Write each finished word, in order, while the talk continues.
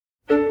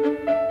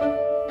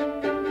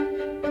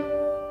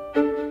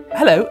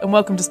Hello and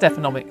welcome to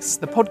Stephanomics,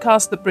 the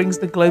podcast that brings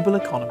the global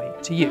economy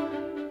to you.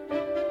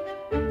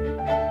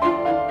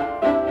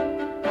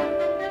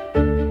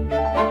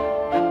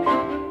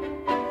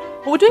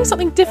 Well, we're doing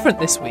something different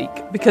this week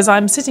because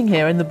I'm sitting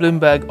here in the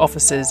Bloomberg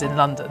offices in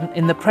London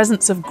in the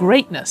presence of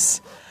greatness.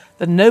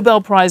 The Nobel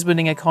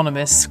Prize-winning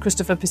economist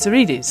Christopher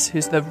Pissarides,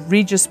 who's the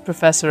Regius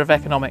Professor of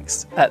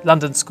Economics at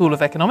London School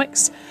of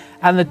Economics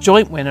and the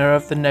joint winner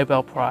of the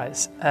Nobel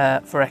Prize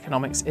for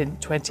Economics in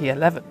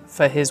 2011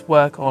 for his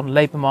work on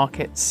labour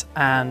markets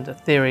and a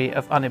theory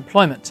of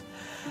unemployment.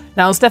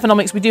 Now, on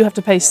Stephanomics, we do have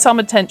to pay some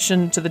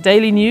attention to the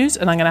daily news,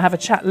 and I'm going to have a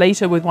chat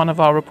later with one of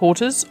our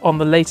reporters on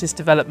the latest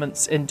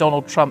developments in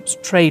Donald Trump's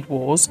trade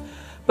wars.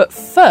 But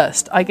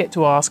first, I get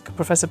to ask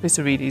Professor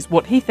Pissarides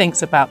what he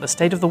thinks about the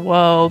state of the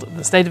world,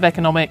 the state of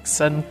economics,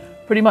 and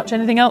pretty much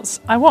anything else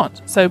I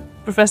want. So,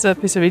 Professor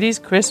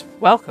Pissarides, Chris,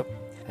 welcome.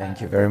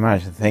 Thank you very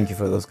much. Thank you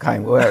for those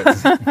kind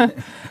words.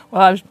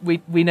 Well,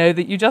 we know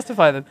that you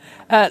justify them.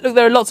 Look,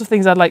 there are lots of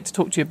things I'd like to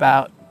talk to you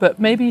about, but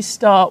maybe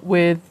start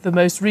with the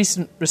most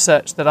recent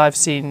research that I've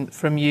seen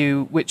from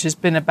you, which has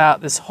been about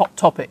this hot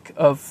topic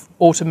of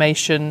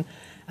automation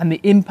and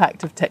the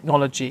impact of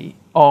technology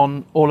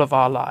on all of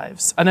our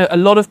lives. I know a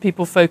lot of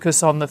people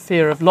focus on the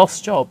fear of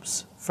lost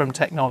jobs from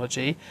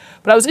technology,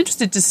 but I was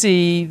interested to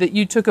see that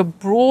you took a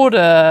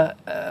broader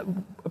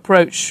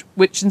approach,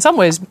 which in some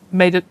ways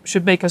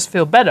should make us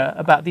feel better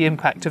about the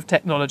impact of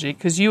technology,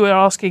 because you were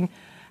asking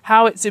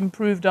how it's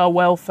improved our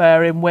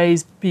welfare in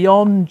ways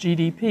beyond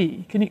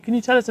GDP. Can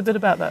you tell us a bit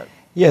about that?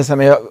 Yes,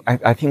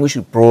 I think we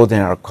should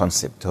broaden our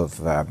concept of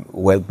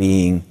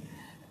well-being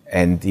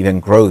and even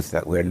growth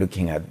that we're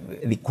looking at.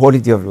 The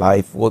quality of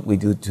life, what we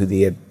do to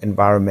the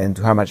environment,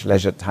 how much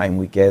leisure time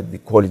we get, the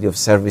quality of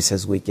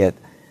services we get,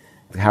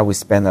 how we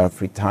spend our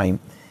free time,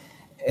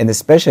 and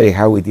especially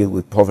how we deal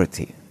with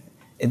poverty.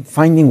 And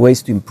finding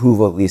ways to improve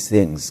all these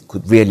things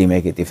could really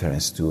make a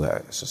difference to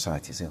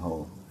society as a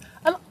whole.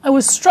 And I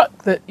was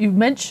struck that you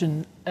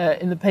mentioned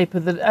in the paper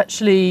that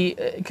actually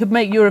it could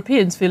make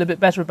Europeans feel a bit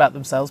better about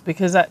themselves,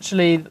 because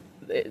actually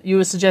you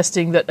were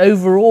suggesting that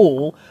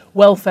overall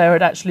welfare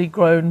had actually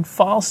grown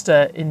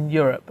faster in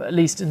Europe, at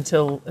least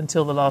until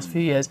the last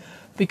few years,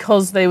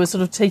 because they were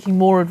sort of taking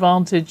more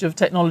advantage of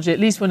technology, at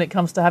least when it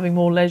comes to having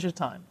more leisure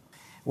time.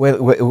 Well,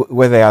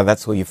 where they are,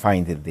 that's what you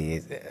find in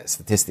the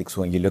statistics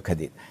when you look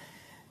at it.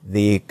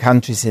 The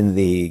countries in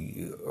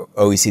the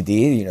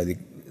OECD,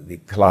 the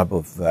club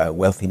of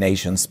wealthy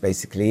nations,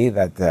 basically,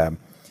 that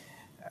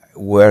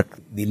work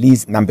the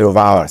least number of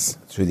hours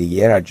through the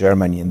year are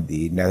Germany and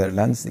the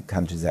Netherlands, the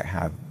countries that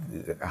have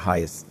the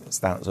highest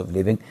standards of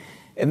living.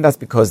 And that's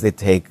because they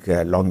take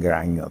longer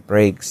annual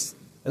breaks,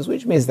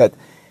 which means that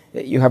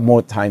you have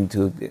more time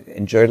to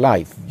enjoy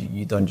life.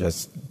 You don't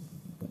just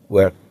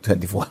work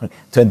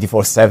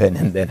 24/7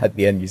 and then at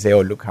the end you say,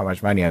 oh, look how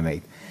much money I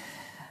made.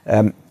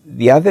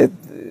 The other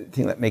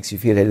thing that makes you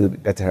feel a little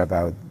bit better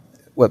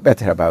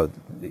about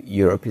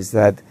Europe is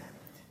that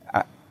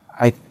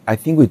I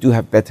think we do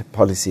have better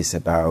policies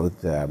about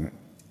the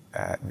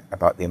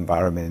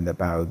environment and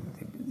about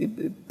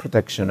the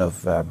protection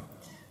of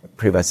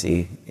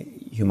privacy,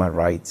 human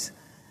rights,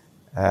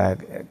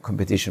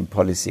 competition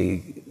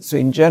policy. So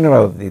in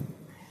general, the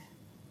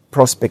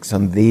prospects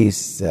on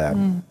these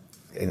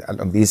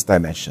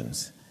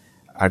dimensions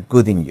are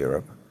good in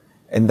Europe.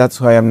 And that's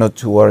why I'm not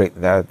too worried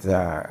that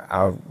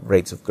our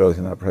rates of growth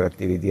and our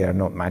productivity are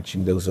not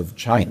matching those of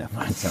China,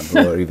 for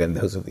example, or even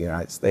those of the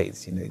United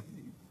States.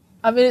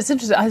 I mean, it's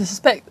interesting. I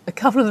suspect a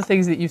couple of the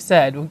things that you've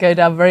said will go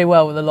down very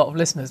well with a lot of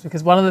listeners,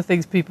 because one of the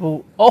things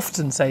people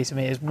often say to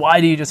me is, why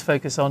do you just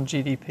focus on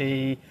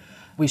GDP?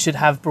 We should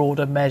have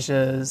broader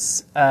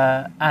measures.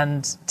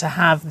 And to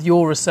have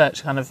your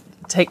research kind of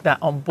take that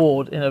on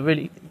board in a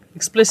really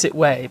explicit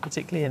way,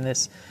 particularly in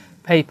this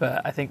paper,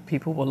 I think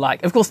people will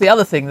like. Of course, the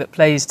other thing that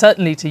plays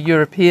certainly to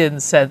European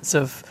sense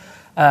of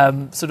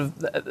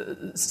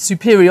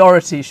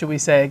superiority, shall we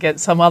say,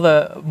 against some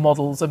other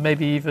models and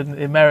maybe even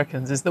the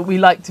Americans, is that we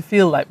like to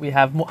feel like we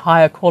have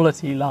higher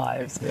quality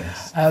lives.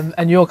 Yes.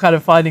 And you're kind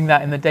of finding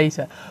that in the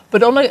data.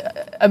 But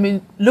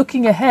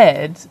looking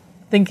ahead,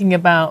 thinking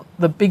about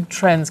the big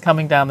trends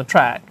coming down the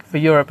track for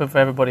Europe and for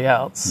everybody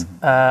else,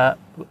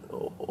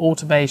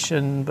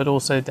 automation, but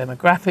also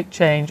demographic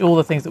change, all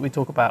the things that we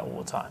talk about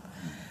all the time.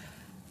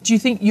 Do you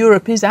think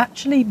Europe is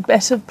actually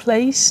better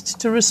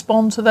placed to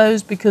respond to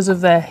those because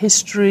of their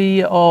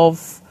history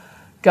of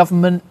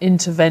government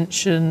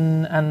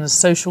intervention and the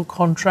social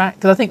contract?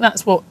 Because I think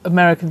that's what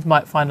Americans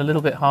might find a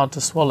little bit hard to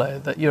swallow,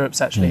 that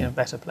Europe's actually in a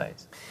better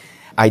place.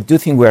 I do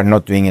think we are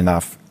not doing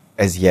enough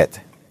as yet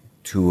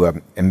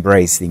to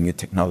embrace the new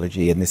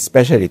technology, and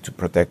especially to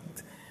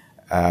protect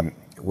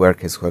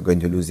workers who are going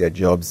to lose their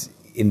jobs,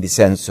 in the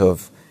sense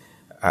of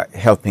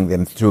helping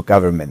them through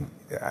government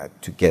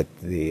to get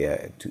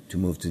to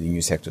move to the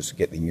new sectors, to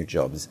get the new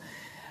jobs.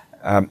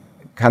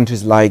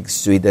 Countries like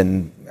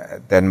Sweden,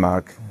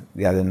 Denmark,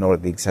 the other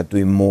Nordics are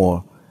doing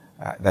more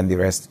than the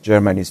rest.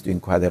 Germany is doing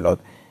quite a lot.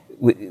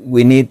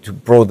 We need to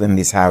broaden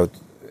this out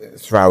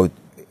throughout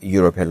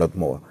Europe a lot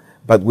more.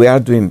 But we are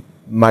doing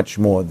much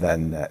more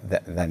than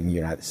the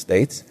United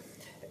States.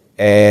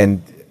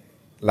 And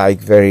like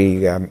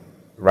very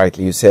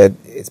rightly you said,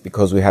 it's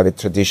because we have a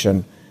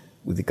tradition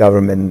with the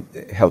government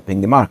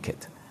helping the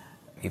market.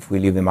 If we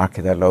leave the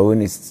market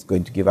alone, it's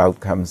going to give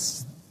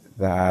outcomes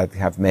that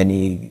have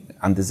many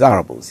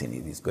undesirables in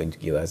it. It's going to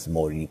give us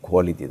more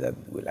inequality that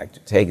we like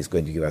to take. It's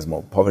going to give us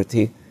more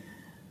poverty,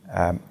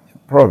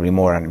 probably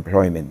more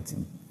unemployment,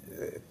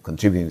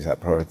 contributing to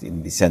that poverty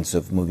in the sense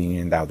of moving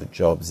in and out of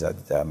jobs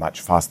at much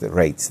faster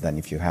rates than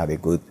if you have a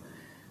good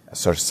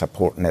sort of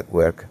support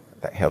network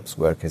that helps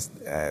workers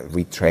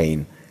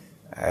retrain,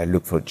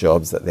 look for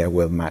jobs that they're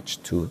well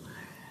matched to.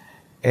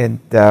 And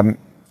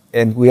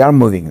we are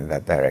moving in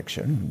that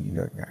direction. You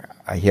know,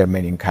 I hear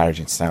many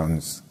encouraging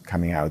sounds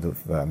coming out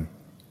of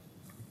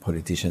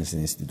politicians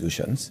and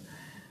institutions.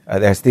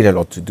 There's still a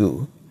lot to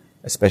do,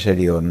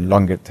 especially on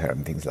longer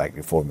term things like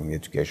reforming the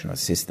educational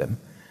system.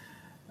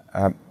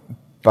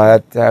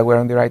 But we're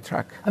on the right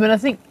track. I mean, I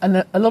think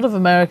a lot of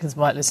Americans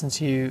might listen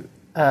to you,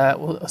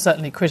 well,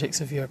 certainly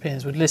critics of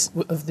Europeans would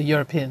listen, of the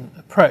European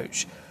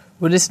approach,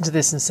 would listen to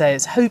this and say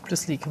it's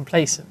hopelessly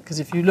complacent. Because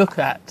if you look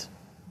at,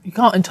 you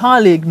can't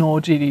entirely ignore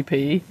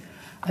GDP,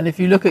 and if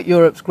you look at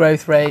Europe's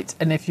growth rate,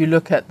 and if you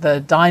look at the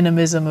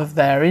dynamism of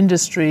their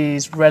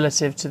industries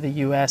relative to the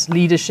US,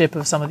 leadership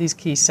of some of these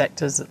key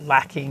sectors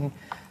lacking,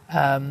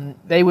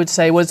 they would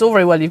say, well, it's all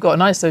very well, you've got a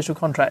nice social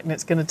contract and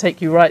it's going to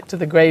take you right to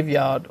the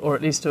graveyard, or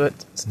at least to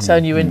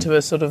turn you into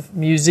a sort of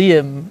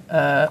museum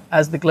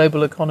as the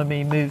global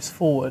economy moves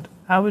forward.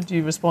 How would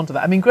you respond to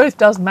that? I mean, growth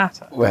does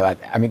matter. Well,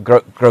 I mean,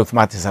 growth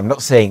matters. I'm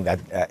not saying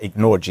that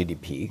ignore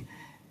GDP.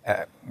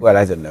 Well,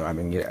 I don't know. I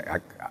mean,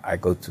 I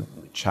go to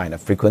China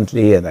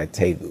frequently and I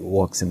take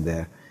walks in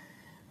their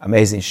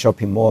amazing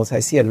shopping malls. I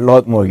see a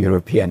lot more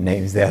European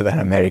names there than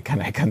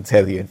American, I can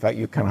tell you. In fact,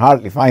 you can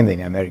hardly find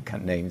any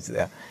American names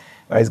there.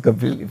 It's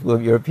completely full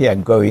of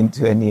European. Go out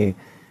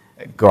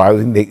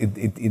in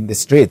the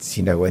streets,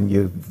 you know, when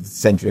you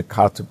send you a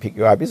car to pick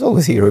you up, it's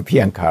always a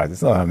European car,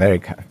 it's not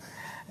American.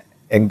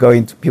 And go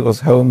into people's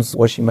homes,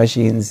 washing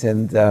machines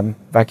and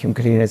vacuum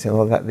cleaners and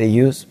all that they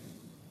use,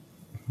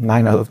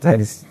 9 out of 10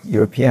 is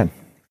European.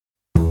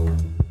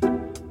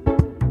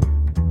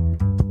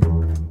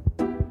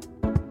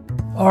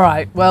 All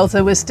right. Well,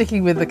 so we're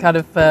sticking with the kind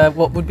of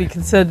what would be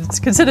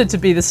considered to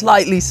be the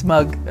slightly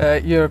smug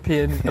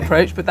European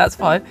approach, but that's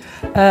fine.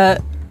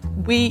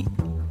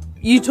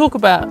 You talk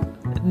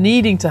about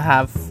needing to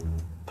have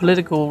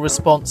political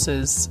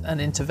responses and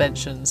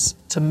interventions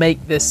to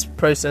make this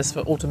process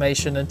for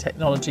automation and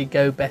technology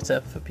go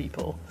better for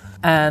people.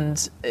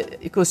 And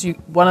of course,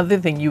 one other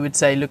thing you would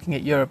say, looking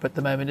at Europe at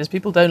the moment, is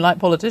people don't like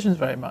politicians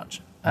very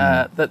much.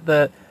 That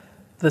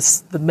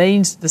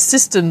the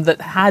system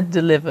that had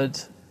delivered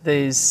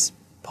these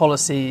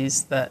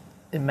policies that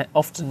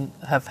often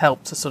have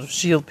helped to sort of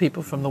shield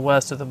people from the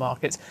worst of the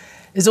markets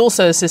is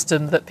also a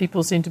system that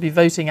people seem to be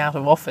voting out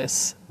of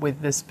office with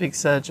this big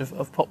surge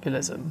of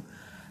populism.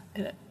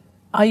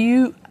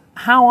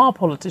 How are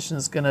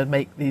politicians going to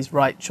make these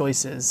right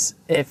choices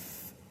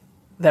if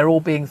they're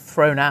all being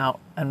thrown out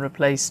and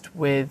replaced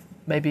with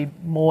maybe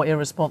more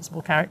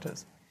irresponsible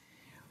characters?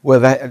 Well,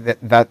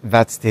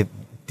 that's the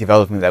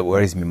development that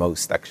worries me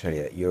most, actually,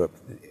 at Europe.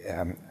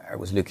 I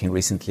was looking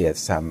recently at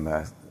some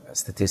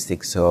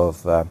statistics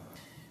of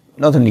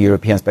not only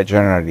Europeans, but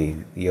generally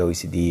the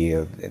OECD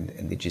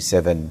and the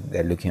G7.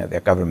 They're looking at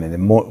their government,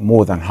 and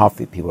more than half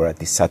the people are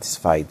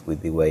dissatisfied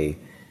with the way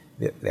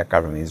their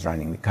government is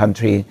running the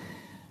country.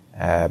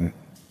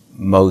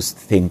 Most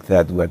think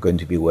that we're going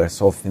to be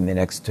worse off in the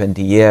next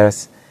 20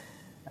 years,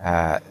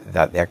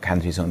 that their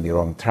country is on the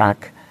wrong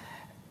track.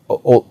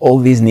 All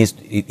this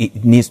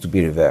needs to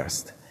be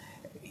reversed.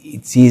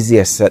 It's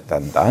easier said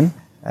than done.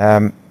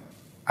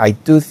 I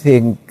do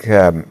think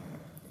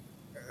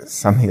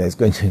something that's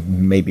going to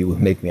maybe will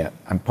make me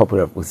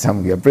unpopular with some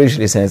of your British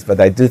listeners, but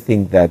I do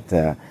think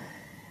that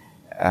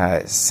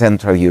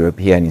Central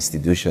European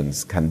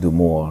institutions can do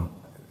more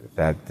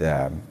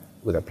that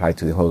would apply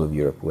to the whole of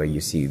Europe, where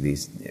you see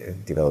these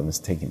developments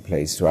taking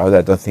place throughout.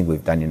 I don't think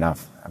we've done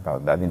enough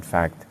about that. In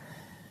fact,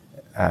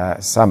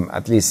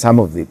 at least some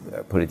of the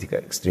political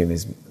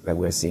extremism that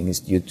we're seeing is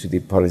due to the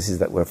policies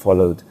that were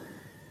followed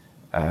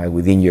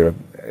within Europe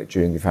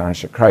during the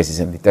financial crisis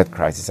and the debt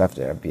crisis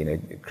after. I've been a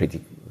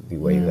critic of the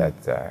way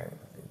that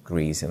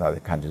Greece and other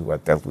countries were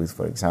dealt with,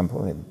 for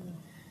example.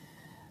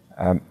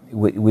 And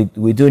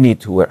we do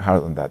need to work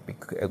hard on that,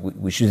 because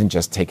we shouldn't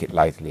just take it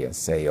lightly and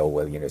say, oh,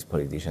 well, as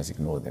politicians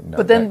ignore them. No,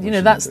 but then,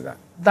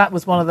 that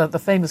was one of the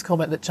famous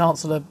comment that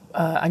Chancellor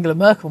Angela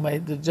Merkel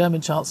made, the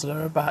German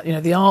Chancellor, about,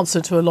 the answer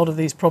to a lot of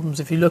these problems,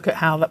 if you look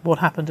at what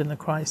happened in the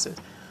crisis,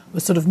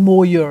 was sort of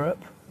more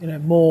Europe,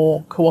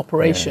 more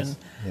cooperation. Yes.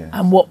 Yes.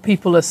 And what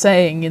people are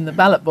saying in the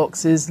ballot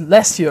box is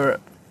less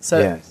Europe. So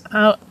yes.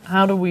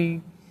 How do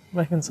we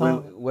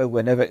reconcile? Well,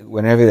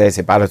 whenever there's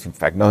a ballot, in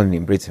fact, not only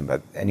in Britain,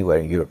 but anywhere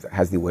in Europe that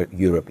has the word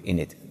Europe in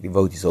it, the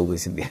vote is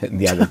always in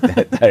the other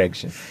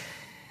direction.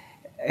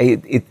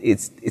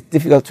 It's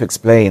difficult to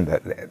explain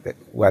that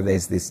why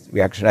there's this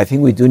reaction. I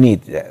think we do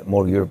need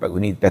more Europe, but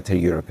we need better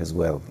Europe as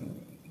well.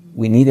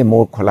 we need a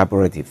more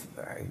collaborative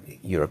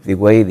Europe. The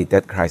way the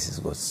debt crisis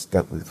was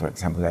dealt with, for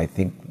example, I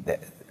think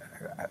that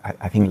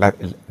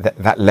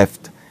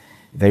left a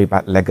very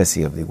bad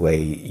legacy of the way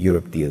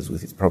Europe deals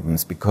with its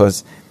problems,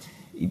 because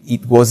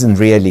it wasn't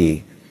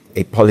really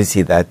a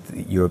policy that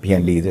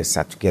European leaders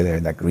sat together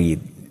and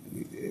agreed,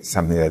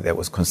 something that there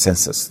was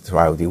consensus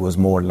throughout. It was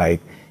more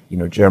like,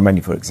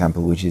 Germany, for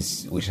example, which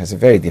has a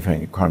very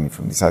different economy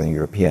from the Southern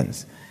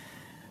Europeans,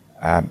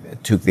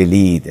 took the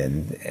lead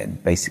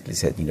and basically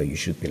said, you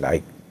should be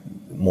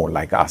more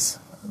like us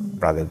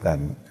rather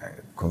than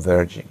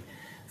converging.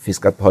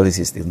 Fiscal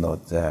policy is still not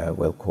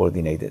well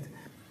coordinated.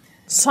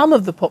 Some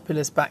of the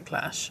populist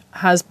backlash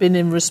has been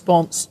in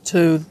response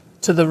to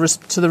the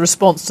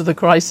response to the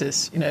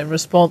crisis. In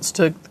response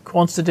to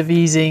quantitative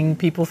easing,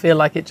 people feel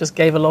like it just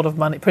gave a lot of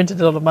money, printed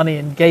a lot of money,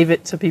 and gave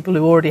it to people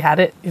who already had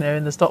it.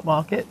 In the stock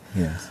market.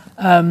 Yes.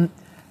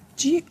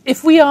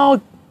 If we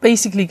are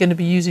basically going to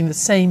be using the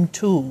same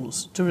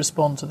tools to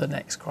respond to the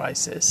next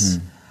crisis,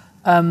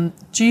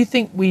 do you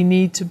think we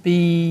need to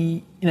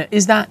be?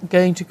 Is that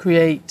going to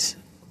create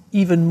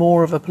even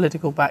more of a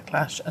political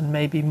backlash and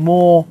maybe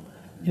more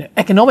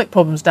economic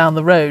problems down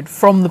the road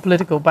from the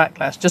political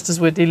backlash, just as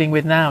we're dealing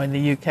with now in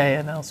the UK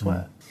and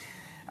elsewhere?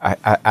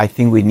 I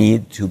think we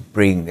need to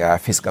bring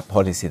fiscal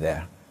policy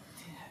there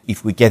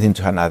if we get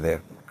into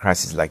another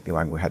crisis like the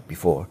one we had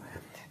before.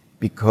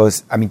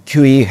 Because,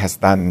 QE has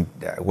done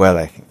well,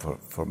 I think,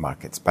 for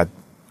markets, but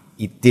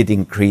it did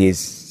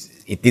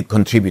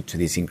contribute to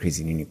this increase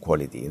in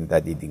inequality, in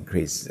that it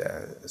increased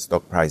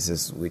stock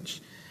prices,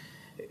 which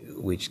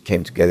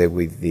came together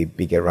with the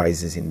bigger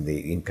rises in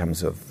the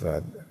incomes of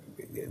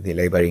the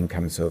labor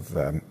incomes of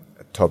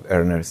top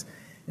earners,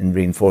 and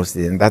reinforced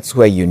it. And that's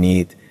where you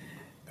need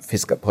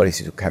fiscal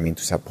policy to come in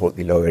to support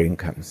the lower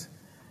incomes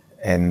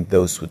and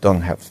those who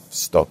don't have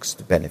stocks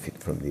to benefit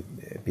from the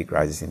big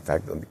rises. In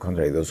fact, on the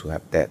contrary, those who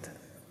have debt,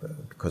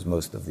 because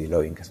most of the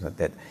low incomes have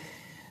debt.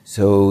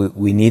 So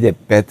we need a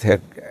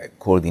better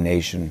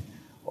coordination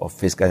of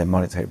fiscal and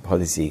monetary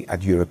policy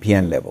at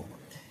European level.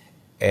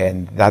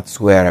 And that's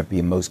where I've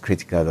been most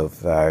critical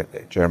of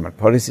German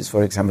policies,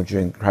 for example,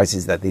 during the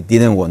crisis, that they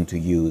didn't want to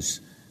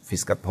use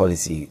fiscal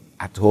policy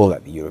at all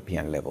at the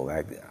European level.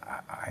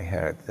 I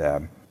heard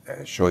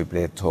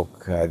Schäuble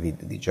talk,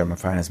 the German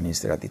finance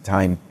minister at the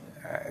time,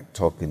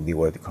 talk in the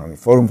World Economic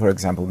Forum, for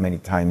example, many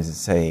times, and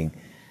saying,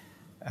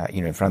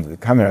 in front of the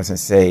cameras, and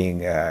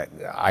saying,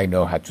 I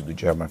know how to do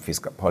German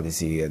fiscal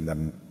policy,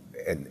 and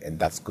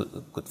that's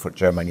good for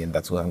Germany, and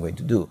that's what I'm going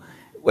to do.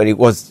 Well, it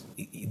was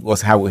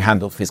how we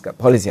handled fiscal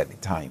policy at the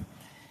time,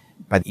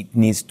 but it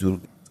needs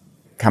to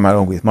come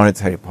along with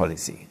monetary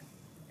policy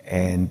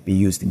and be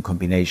used in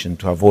combination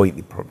to avoid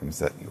the problems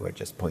that you were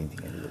just pointing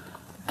at.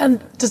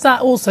 And does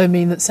that also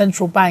mean that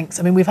central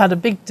banks, we've had a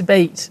big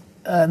debate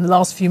in the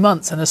last few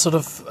months and a sort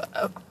of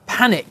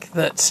panic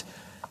that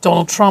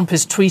Donald Trump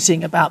is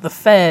tweeting about the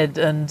Fed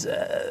and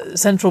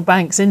central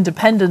banks'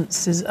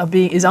 independence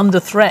is under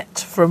threat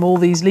from all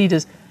these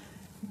leaders.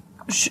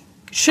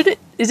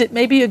 Is it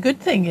maybe a good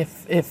thing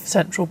if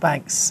central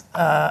banks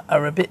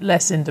are a bit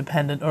less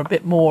independent, or a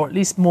bit more, at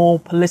least more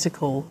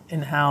political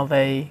in how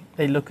they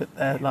look at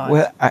their lives?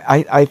 Well,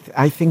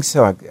 I think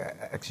so,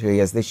 actually,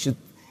 yes.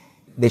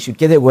 They should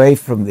get away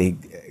from the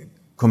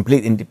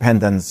complete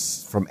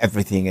independence from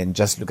everything and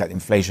just look at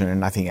inflation and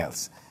nothing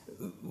else.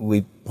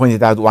 We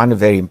pointed out one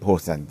very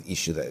important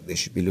issue that they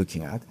should be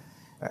looking at,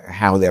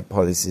 how their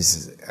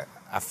policies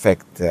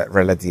affect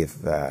relative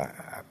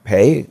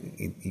pay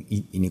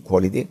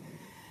inequality.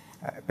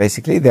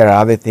 Basically, there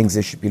are other things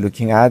they should be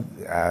looking at.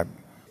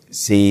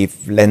 See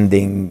if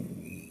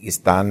lending is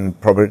done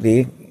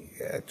properly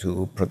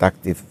to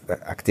productive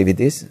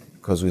activities,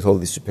 because with all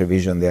the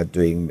supervision they are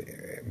doing,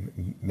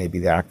 maybe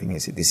they're acting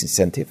as a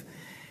disincentive.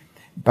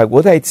 But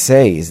what I'd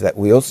say is that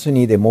we also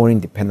need a more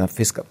independent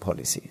fiscal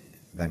policy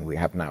than we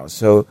have now.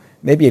 So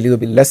maybe a little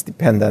bit less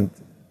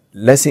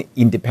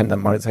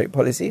independent monetary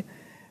policy,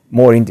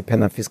 more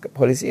independent fiscal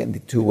policy, and the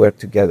two work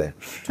together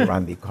to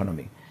run the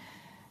economy.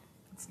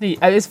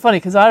 It's funny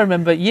because I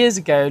remember years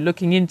ago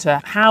looking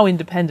into how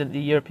independent the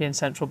European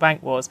Central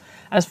Bank was.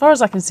 And as far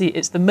as I can see,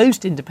 it's the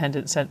most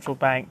independent central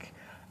bank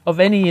of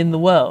any in the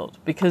world,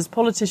 because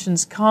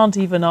politicians can't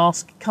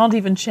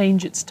even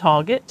change its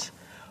target,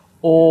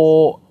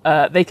 or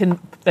they can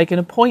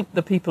appoint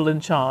the people in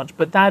charge,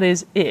 but that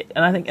is it.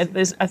 And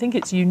I think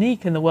it's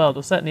unique in the world,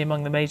 or certainly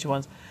among the major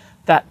ones,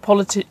 that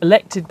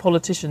elected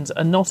politicians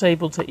are not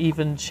able to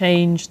even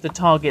change the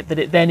target that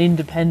it then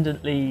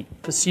independently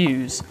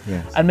pursues.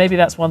 Yes. And maybe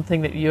that's one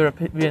thing that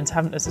Europeans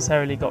haven't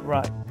necessarily got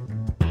right.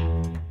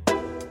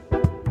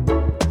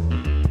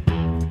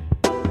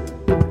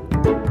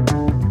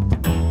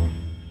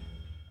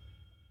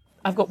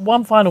 I've got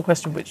one final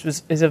question, which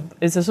is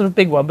a sort of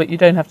big one, but you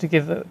don't have to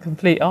give a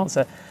complete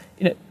answer.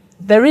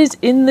 There is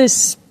in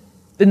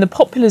the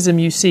populism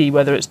you see,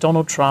 whether it's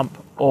Donald Trump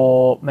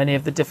or many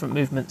of the different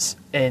movements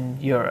in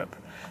Europe,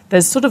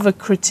 there's sort of a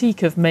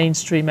critique of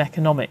mainstream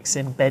economics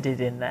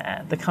embedded in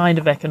there, the kind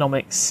of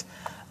economics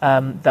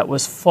that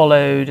was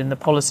followed in the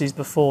policies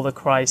before the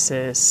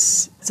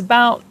crisis. It's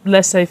about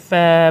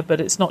laissez-faire, but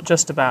it's not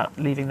just about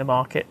leaving the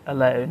market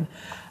alone.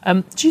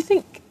 Do you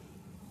think,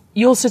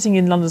 you're sitting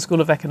in London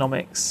School of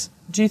Economics,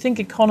 do you think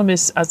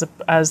economists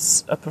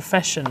as a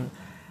profession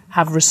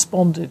have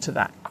responded to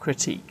that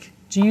critique?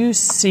 Do you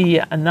see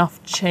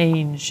enough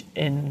change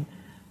in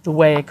the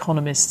way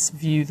economists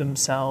view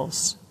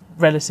themselves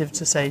relative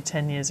to, say,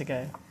 10 years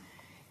ago?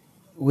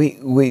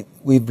 We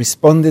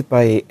responded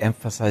by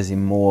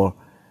emphasizing more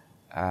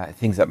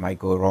things that might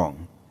go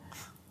wrong.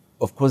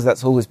 Of course,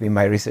 that's always been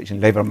my research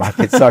in labor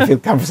markets, so I feel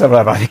comfortable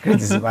about the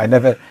criticism.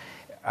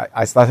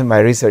 I started my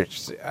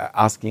research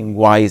asking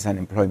why is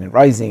unemployment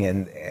rising,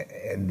 and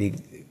the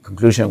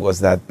conclusion was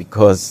that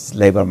because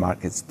labor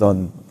markets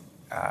don't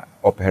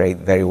operate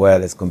very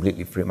well as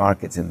completely free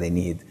markets and they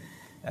need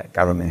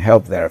government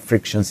help, there are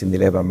frictions in the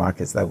labor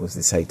markets. That was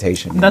the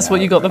citation. That's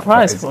what you got the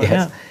prize for, yes.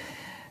 Yeah.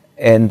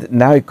 And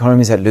now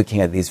economists are looking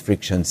at these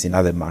frictions in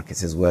other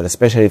markets as well,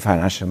 especially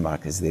financial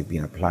markets. They've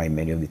been applying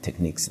many of the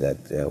techniques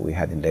that we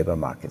had in labor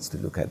markets to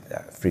look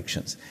at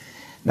frictions.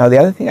 Now, the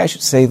other thing I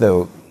should say,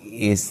 though,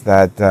 is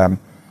that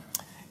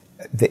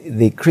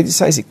they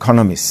criticize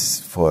economists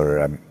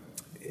for,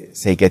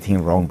 say,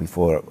 getting wrong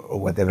before or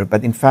whatever,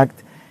 but in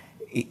fact,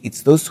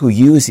 it's those who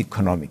use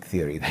economic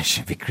theory that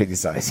should be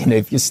criticized.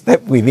 If you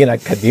step within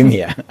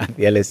academia at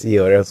the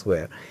LSE or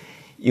elsewhere,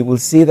 you will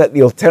see that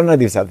the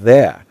alternatives are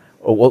there,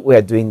 or what we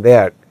are doing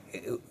there,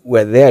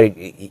 were there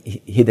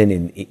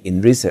hidden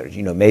in research.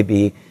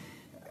 Maybe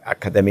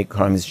academic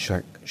economists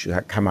should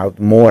have come out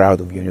more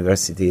out of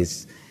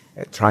universities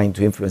trying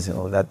to influence and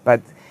all that,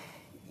 but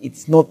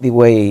it's not the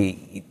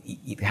way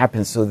it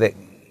happens. So that,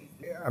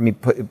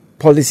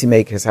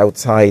 policymakers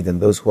outside and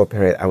those who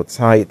operate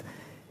outside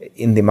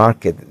in the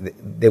market,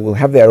 they will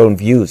have their own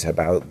views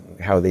about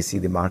how they see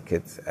the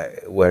market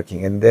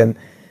working, and then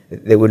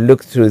they will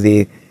look through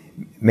the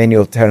many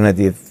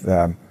alternative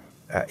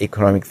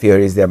economic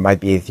theories. There might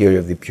be a theory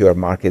of the pure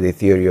market, a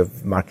theory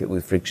of market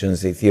with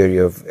frictions, a theory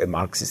of a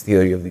Marxist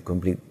theory of the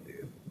complete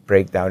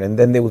breakdown, and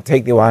then they will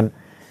take the one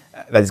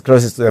that is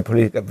closest to their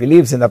political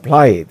beliefs and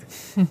apply it,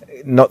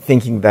 not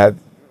thinking that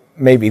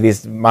maybe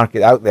this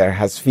market out there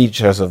has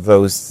features of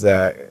those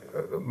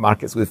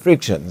markets with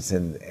frictions,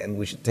 and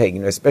we should take,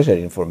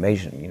 especially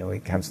information, when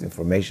it comes to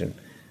information,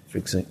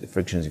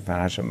 frictions in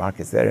financial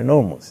markets, they're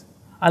enormous.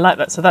 I like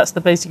that. So that's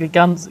the basically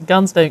guns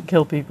don't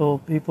kill people,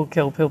 people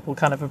kill people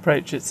kind of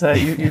approach. It's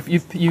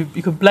you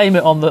could blame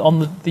it on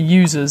the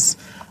users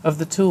of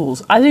the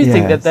tools. I do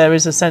think that there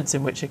is a sense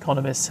in which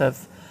economists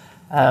have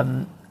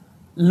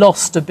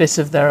lost a bit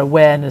of their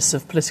awareness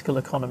of political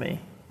economy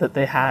that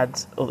they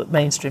had, or that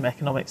mainstream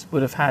economics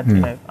would have had,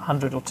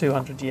 100 or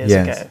 200 years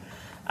ago.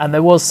 And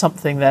there was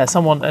something there.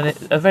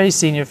 A very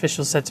senior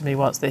official said to me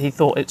once that he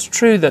thought it's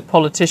true that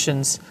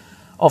politicians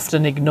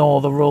often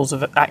ignore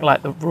act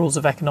like the rules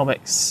of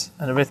economics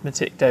and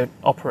arithmetic don't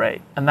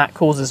operate, and that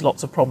causes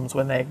lots of problems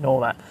when they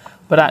ignore that.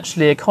 But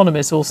actually,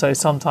 economists also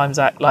sometimes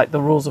act like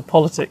the rules of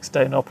politics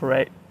don't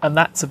operate, and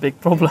that's a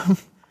big problem.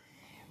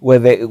 Where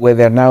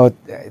they're now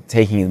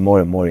taking it more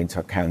and more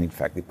into account, in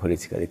fact, the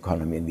political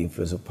economy and the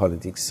influence of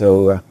politics.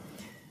 So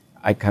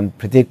I can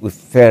predict with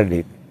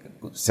fairly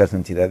good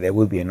certainty that there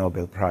will be a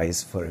Nobel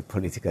Prize for a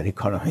political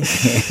economy.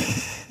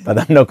 But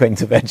I'm not going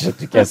to venture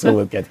to guess who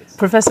will get it.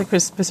 Professor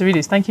Chris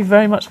Pissarides, thank you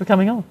very much for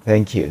coming on.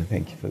 Thank you.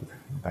 Thank you for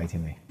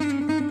inviting me.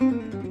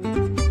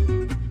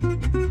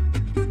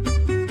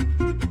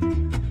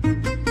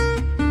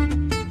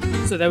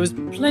 So there was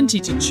plenty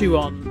to chew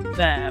on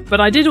there,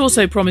 but I did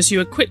also promise you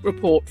a quick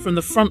report from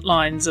the front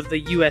lines of the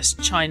U.S.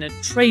 China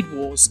trade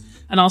wars.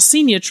 And our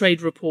senior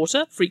trade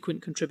reporter,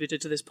 frequent contributor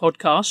to this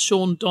podcast,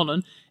 Shawn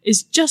Donnan,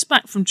 is just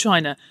back from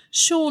China.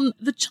 Shawn,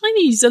 the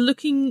Chinese are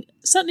looking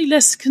certainly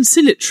less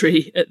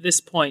conciliatory at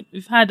this point.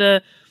 We've had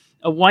a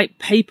white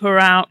paper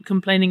out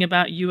complaining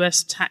about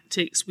U.S.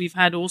 tactics. We've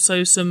had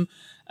also some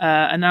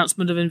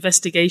announcement of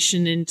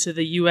investigation into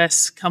the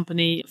U.S.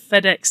 company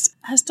FedEx.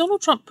 Has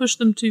Donald Trump pushed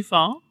them too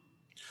far?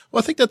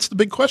 Well, I think that's the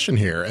big question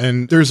here.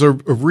 And there's a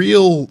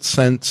real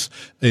sense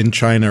in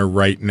China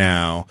right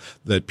now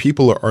that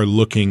people are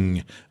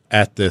looking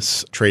at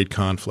this trade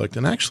conflict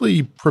and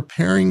actually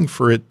preparing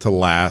for it to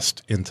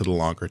last into the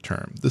longer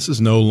term. This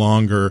is no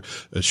longer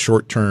a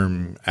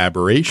short-term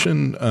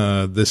aberration.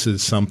 This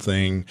is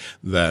something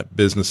that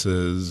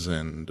businesses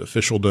and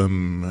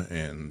officialdom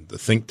and the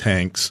think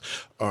tanks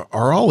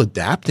are all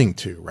adapting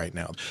to right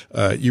now.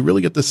 You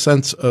really get the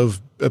sense of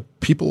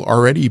people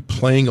already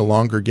playing a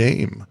longer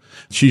game.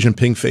 Xi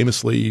Jinping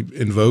famously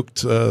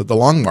invoked the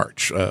Long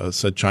March,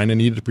 said China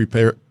needed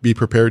to be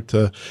prepared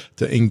to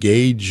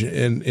engage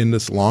in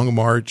this long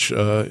march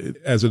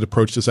as it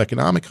approached this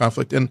economic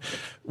conflict. And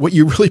what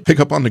you really pick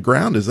up on the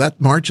ground is that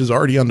march is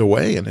already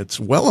underway, and it's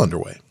well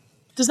underway.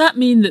 Does that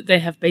mean that they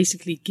have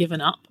basically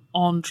given up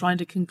on trying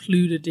to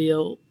conclude a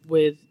deal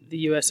with the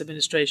U.S.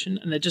 administration,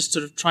 and they're just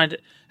sort of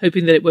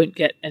hoping that it won't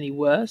get any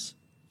worse?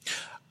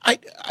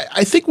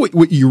 I think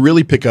what you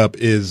really pick up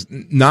is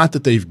not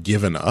that they've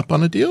given up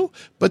on a deal,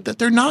 but that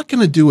they're not going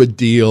to do a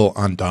deal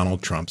on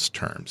Donald Trump's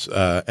terms,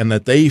 and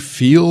that they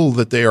feel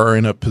that they are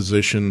in a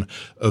position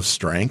of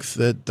strength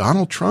that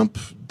Donald Trump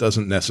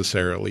doesn't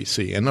necessarily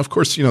see. And of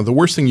course, the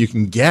worst thing you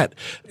can get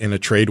in a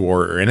trade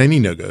war or in any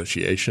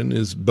negotiation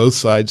is both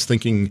sides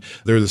thinking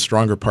they're the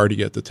stronger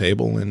party at the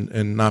table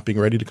and not being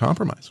ready to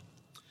compromise.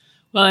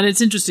 Well, and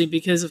it's interesting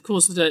because, of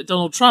course,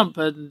 Donald Trump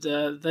and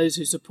those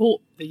who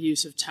support the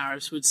use of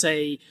tariffs would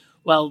say,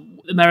 well,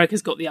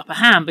 America's got the upper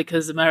hand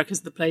because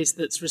America's the place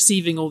that's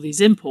receiving all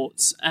these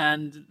imports.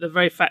 And the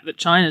very fact that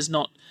China's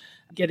not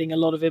getting a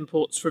lot of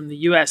imports from the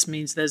US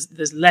means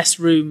there's less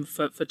room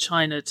for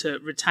China to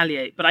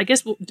retaliate. But I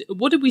guess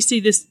what did we see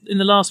this in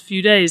the last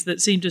few days that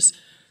seemed to sort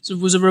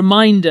of was a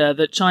reminder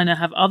that China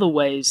have other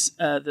ways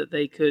that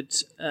they could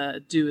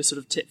do a sort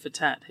of tit for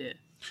tat here?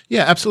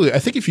 Yeah, absolutely. I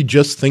think if you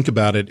just think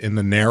about it in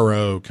the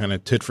narrow kind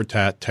of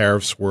tit-for-tat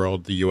tariffs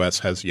world, the U.S.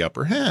 has the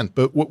upper hand.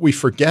 But what we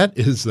forget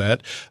is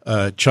that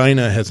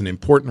China has an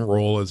important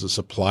role as a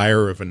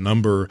supplier of a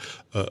number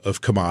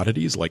of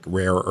commodities like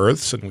rare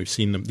earths. And we've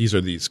seen them. These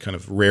are these kind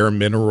of rare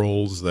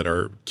minerals that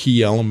are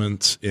key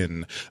elements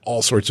in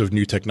all sorts of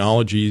new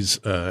technologies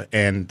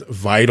and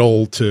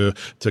vital to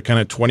kind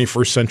of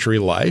 21st century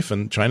life.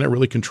 And China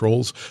really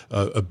controls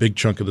a big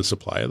chunk of the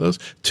supply of those.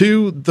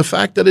 To the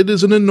fact that it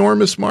is an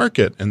enormous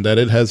market, and that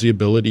it has the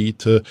ability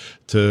to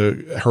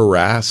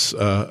harass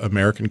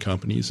American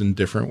companies in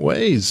different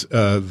ways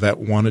that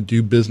want to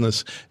do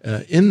business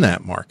in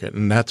that market.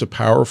 And that's a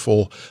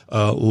powerful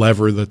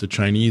lever that the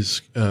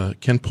Chinese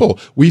can pull.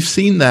 We've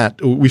seen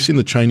that. We've seen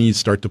the Chinese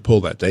start to pull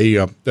that. They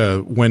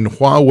when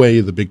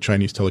Huawei, the big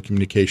Chinese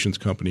telecommunications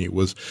company,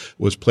 was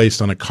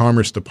placed on a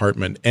Commerce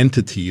Department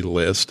entity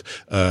list,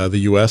 the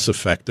U.S.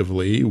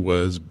 effectively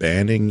was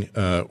banning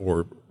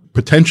or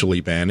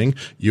potentially banning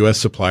U.S.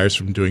 suppliers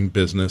from doing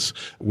business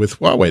with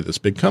Huawei, this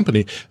big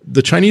company.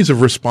 The Chinese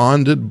have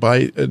responded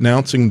by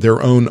announcing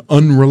their own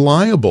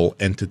unreliable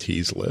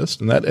entities list,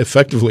 and that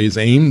effectively is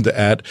aimed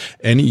at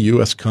any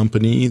U.S.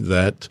 company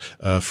that,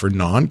 for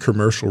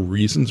non-commercial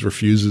reasons,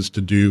 refuses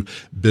to do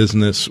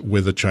business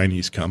with a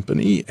Chinese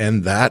company,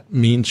 and that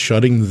means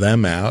shutting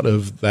them out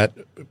of that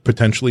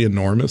potentially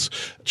enormous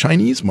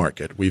Chinese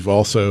market. We've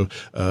also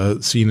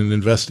seen an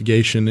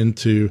investigation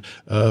into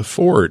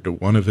Ford,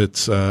 one of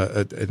its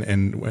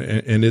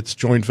and its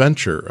joint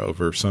venture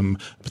over some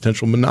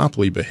potential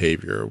monopoly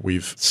behavior.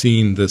 We've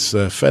seen this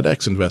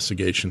FedEx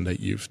investigation that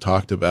you've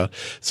talked about.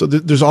 So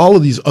there's all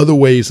of these other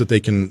ways that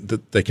they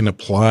can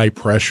apply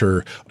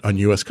pressure on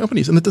U.S.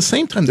 companies, and at the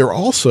same time, they're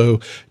also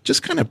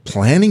just kind of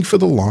planning for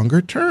the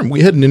longer term. We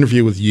had an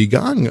interview with Yi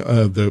Gang,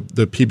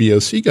 the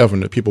PBOC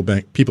governor,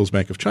 People's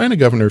Bank of China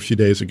governor, a few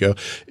days ago,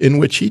 in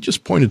which he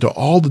just pointed to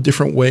all the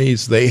different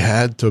ways they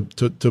had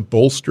to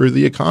bolster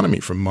the economy,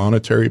 from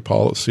monetary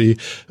policy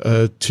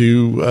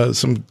to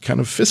some kind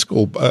of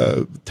fiscal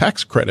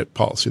tax credit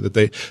policy that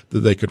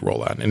they could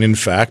roll out. And in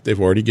fact, they've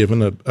already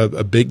given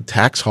a big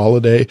tax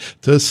holiday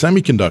to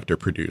semiconductor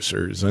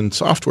producers and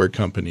software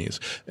companies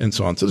and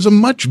so on. So there's a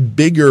much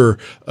bigger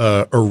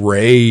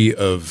array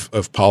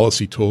of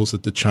policy tools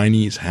that the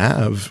Chinese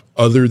have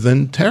other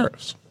than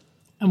tariffs.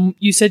 And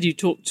you said you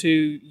talked to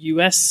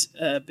U.S.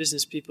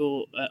 business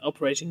people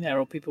operating there,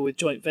 or people with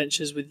joint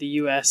ventures with the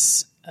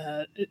U.S.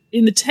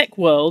 In the tech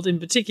world in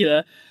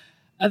particular.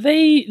 Are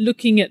they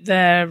looking at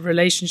their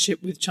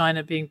relationship with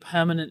China being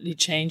permanently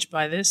changed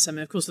by this? I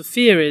mean, of course, the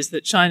fear is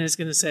that China is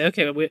going to say,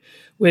 okay, well,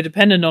 we're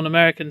dependent on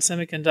American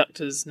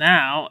semiconductors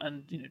now,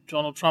 and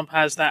Donald Trump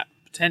has that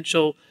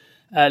potential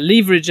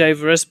leverage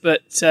over us,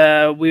 but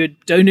we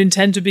don't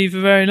intend to be for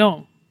very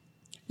long.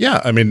 Yeah,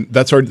 I mean,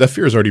 that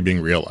fear is already being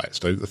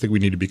realized. I think we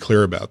need to be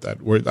clear about that.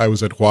 I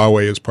was at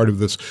Huawei as part of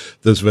this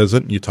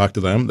visit, and you talk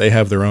to them. They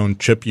have their own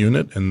chip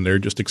unit, and they're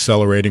just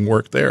accelerating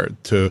work there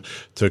to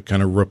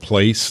kind of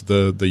replace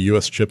the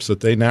U.S. chips that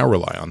they now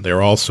rely on.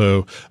 They're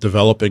also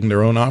developing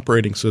their own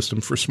operating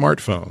system for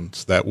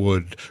smartphones that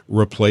would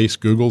replace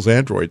Google's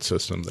Android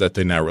system that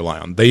they now rely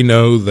on. They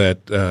know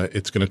that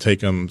it's going to take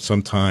them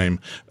some time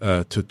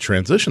to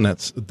transition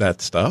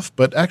that stuff,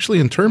 but actually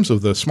in terms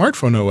of the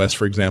smartphone OS,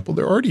 for example,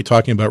 they're already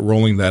talking about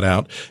rolling that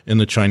out in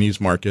the Chinese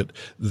market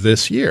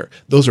this year.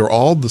 Those are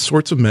all the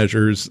sorts of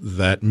measures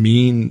that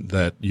mean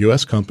that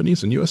U.S.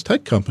 companies and U.S.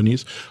 tech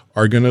companies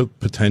are going to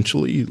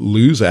potentially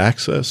lose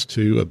access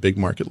to a big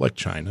market like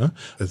China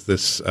as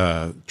this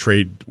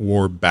trade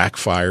war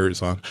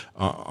backfires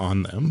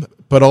on them,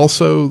 but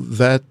also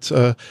that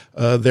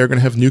they're going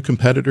to have new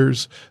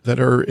competitors that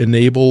are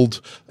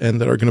enabled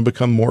and that are going to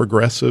become more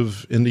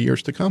aggressive in the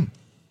years to come.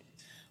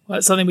 Well,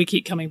 it's something we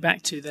keep coming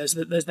back to. There's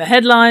the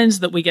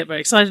headlines that we get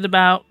very excited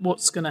about.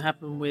 What's going to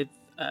happen with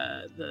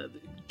the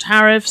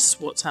tariffs?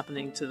 What's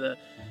happening to the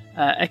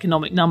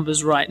economic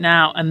numbers right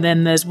now? And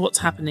then there's what's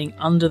happening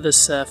under the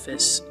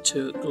surface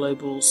to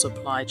global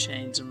supply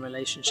chains and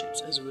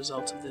relationships as a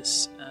result of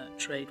this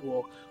trade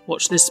war.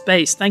 Watch this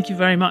space. Thank you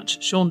very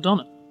much, Shawn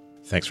Donnan.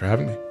 Thanks for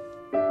having me.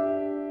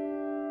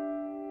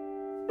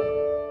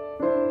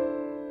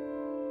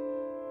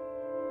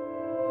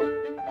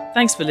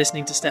 Thanks for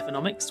listening to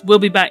Stephanomics. We'll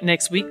be back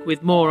next week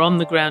with more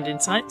on-the-ground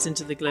insights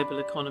into the global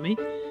economy.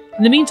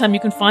 In the meantime, you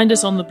can find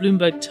us on the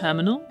Bloomberg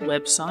Terminal,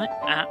 website,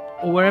 app,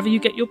 or wherever you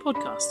get your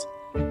podcasts.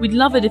 We'd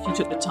love it if you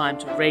took the time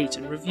to rate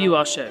and review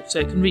our show so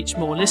it can reach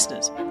more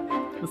listeners.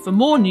 But for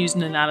more news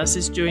and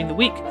analysis during the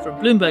week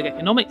from Bloomberg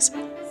Economics,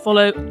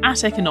 follow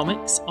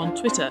 @Economics on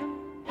Twitter,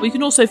 or you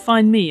can also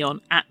find me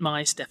on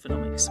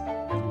 @MyStephanomics.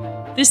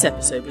 This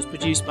episode was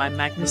produced by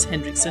Magnus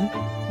Hendrickson,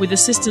 with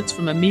assistance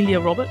from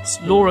Amelia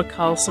Roberts, Laura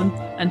Carlson,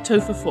 and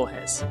Topher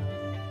Forhes.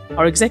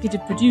 Our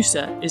executive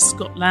producer is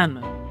Scott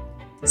Landman.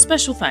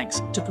 Special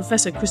thanks to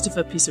Professor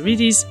Christopher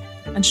Pissarides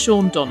and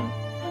Shawn Donnan.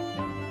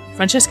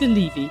 Francesca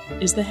Levy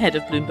is the head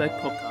of Bloomberg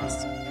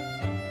Podcasts.